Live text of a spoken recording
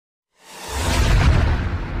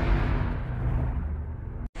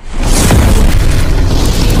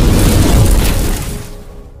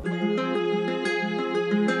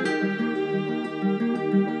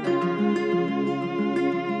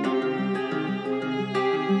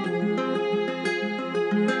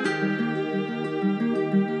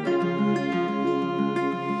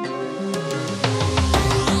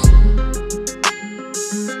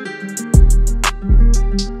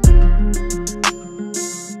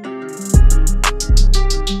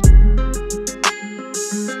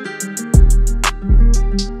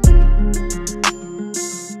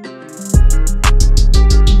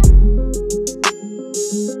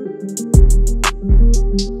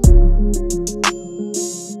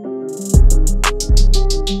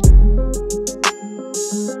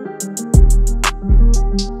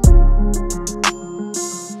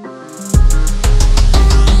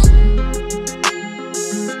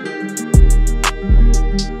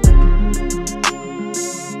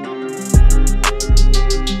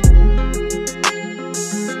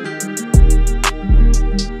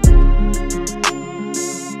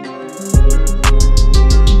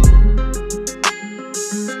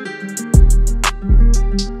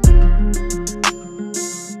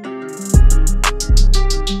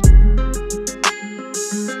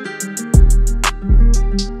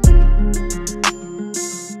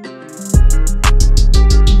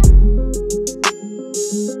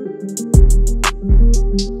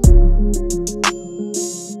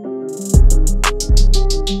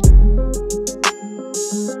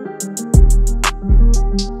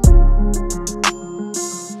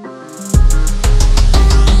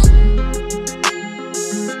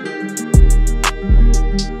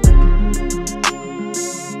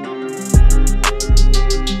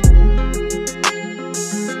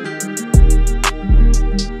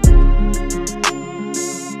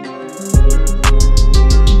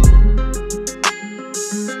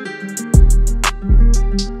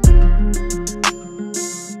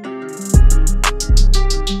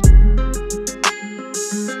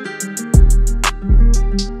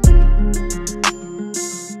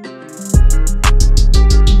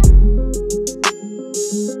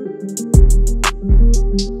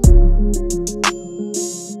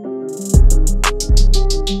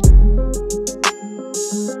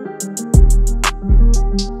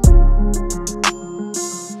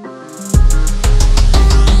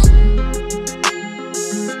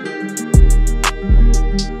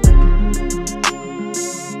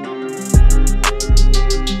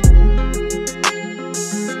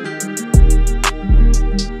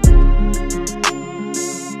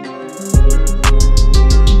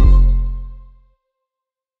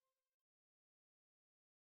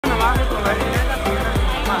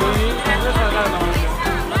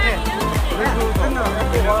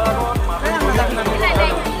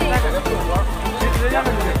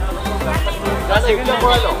I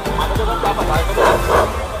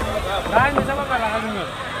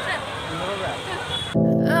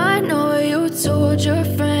know you told your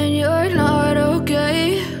friend you're not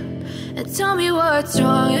okay, and tell me what's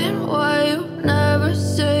wrong and why you never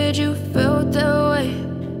said you felt that way.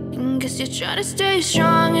 And guess you're trying to stay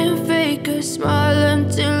strong and fake a smile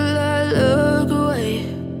until I look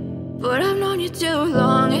away. But I've known you too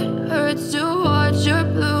long, it hurts to watch your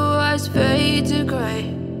blue eyes fade to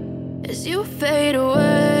gray as you fade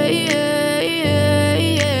away,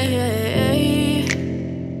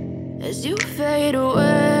 as you fade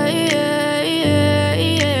away.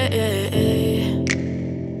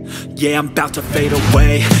 Yeah, I'm about to fade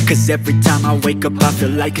away, cause every time I wake up I feel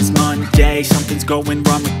like it's Monday. Something's going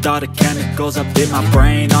wrong with all the chemicals up in my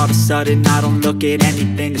brain. All of a sudden I don't look at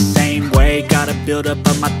anything the same way. Got a buildup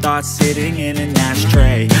of my thoughts sitting in an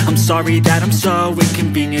ashtray. I'm sorry that I'm so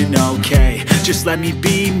inconvenient, okay. Just let me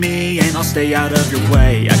be me and I'll stay out of your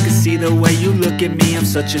way. I can see the way you look at me, I'm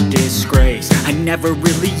such a disgrace. I never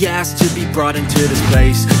really asked to be brought into this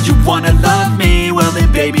place. You wanna love me? Well then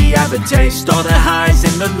baby have a taste. All the highs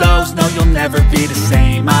and the lows, no you'll never be the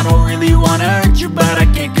same. I don't really wanna hurt you but I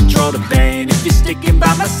can't control the pain. If you're sticking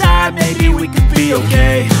by my side maybe we could be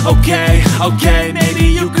okay. Okay, maybe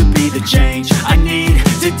you could be the change I need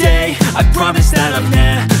today. I promise that I've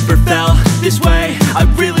never felt this way. I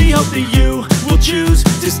really hope that you will choose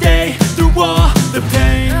to stay through all the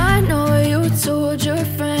pain. I know you told your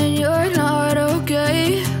friend you're not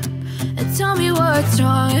okay, and tell me what's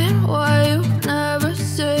wrong and why you never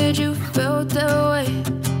said you felt that way.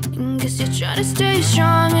 And guess you're trying to stay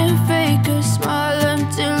strong and fake a smile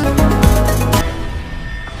until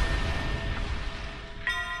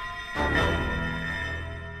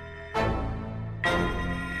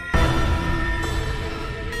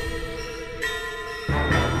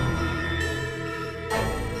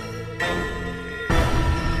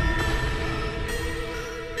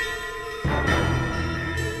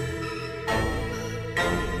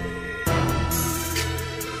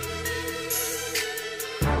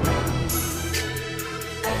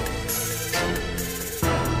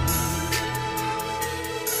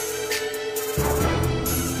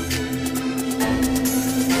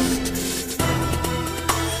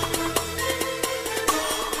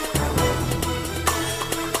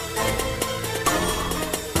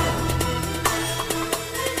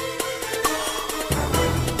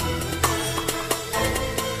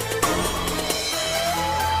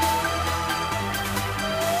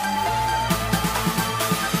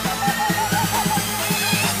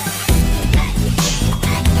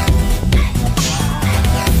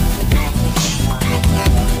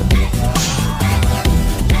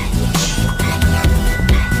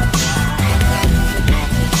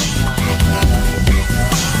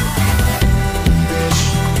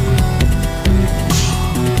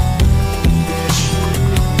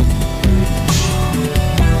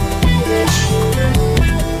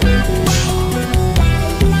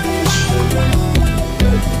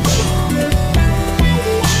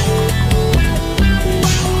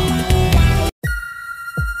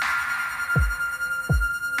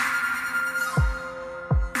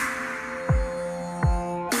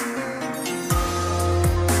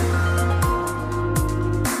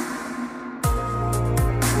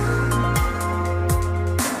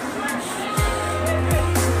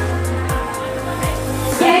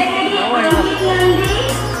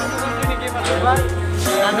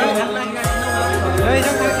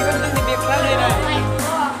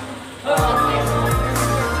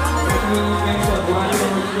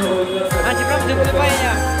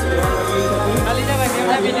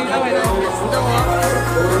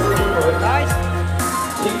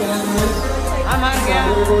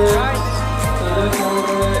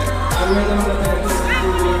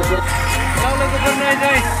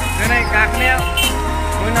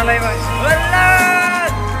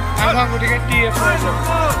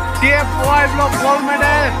gold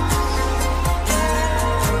medal.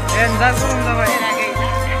 And that's one of the way.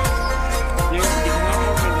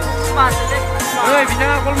 Oi,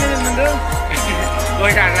 bisa gold medal mendung. Oi,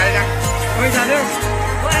 dah. Oi, dah.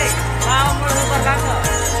 Oi, mau berangkat.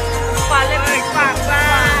 Balik paksa.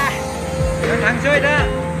 Thang chơi dah.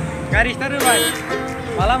 Garis terus, Bang.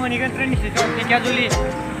 Malam ini kan training session Dhekiajuli.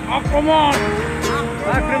 Akromon.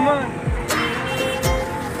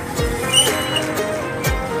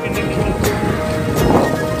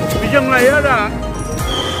 Bijang lah ya dah.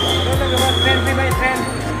 Kita ke train by train.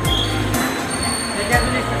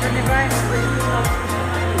 Dhekiajuli station ni by.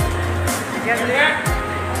 Dhekiajuli.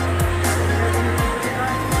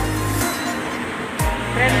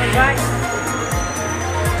 Train by.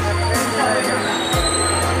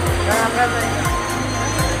 Jangan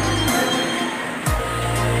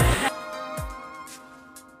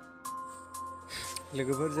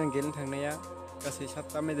लोगोफोरजों गेलेनो थांनाया गासै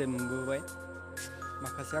 7टा medal मोनबोबाय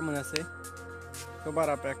माखासेया मोनासै थ'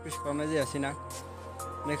 बारा practice खालामनाय जायासैना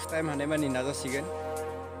नेक्स्ट टाइम हानायमानि नाजासिगोन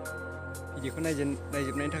भिडिअखौ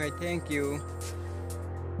नायजोबनायनि थाखाय थेंक इउ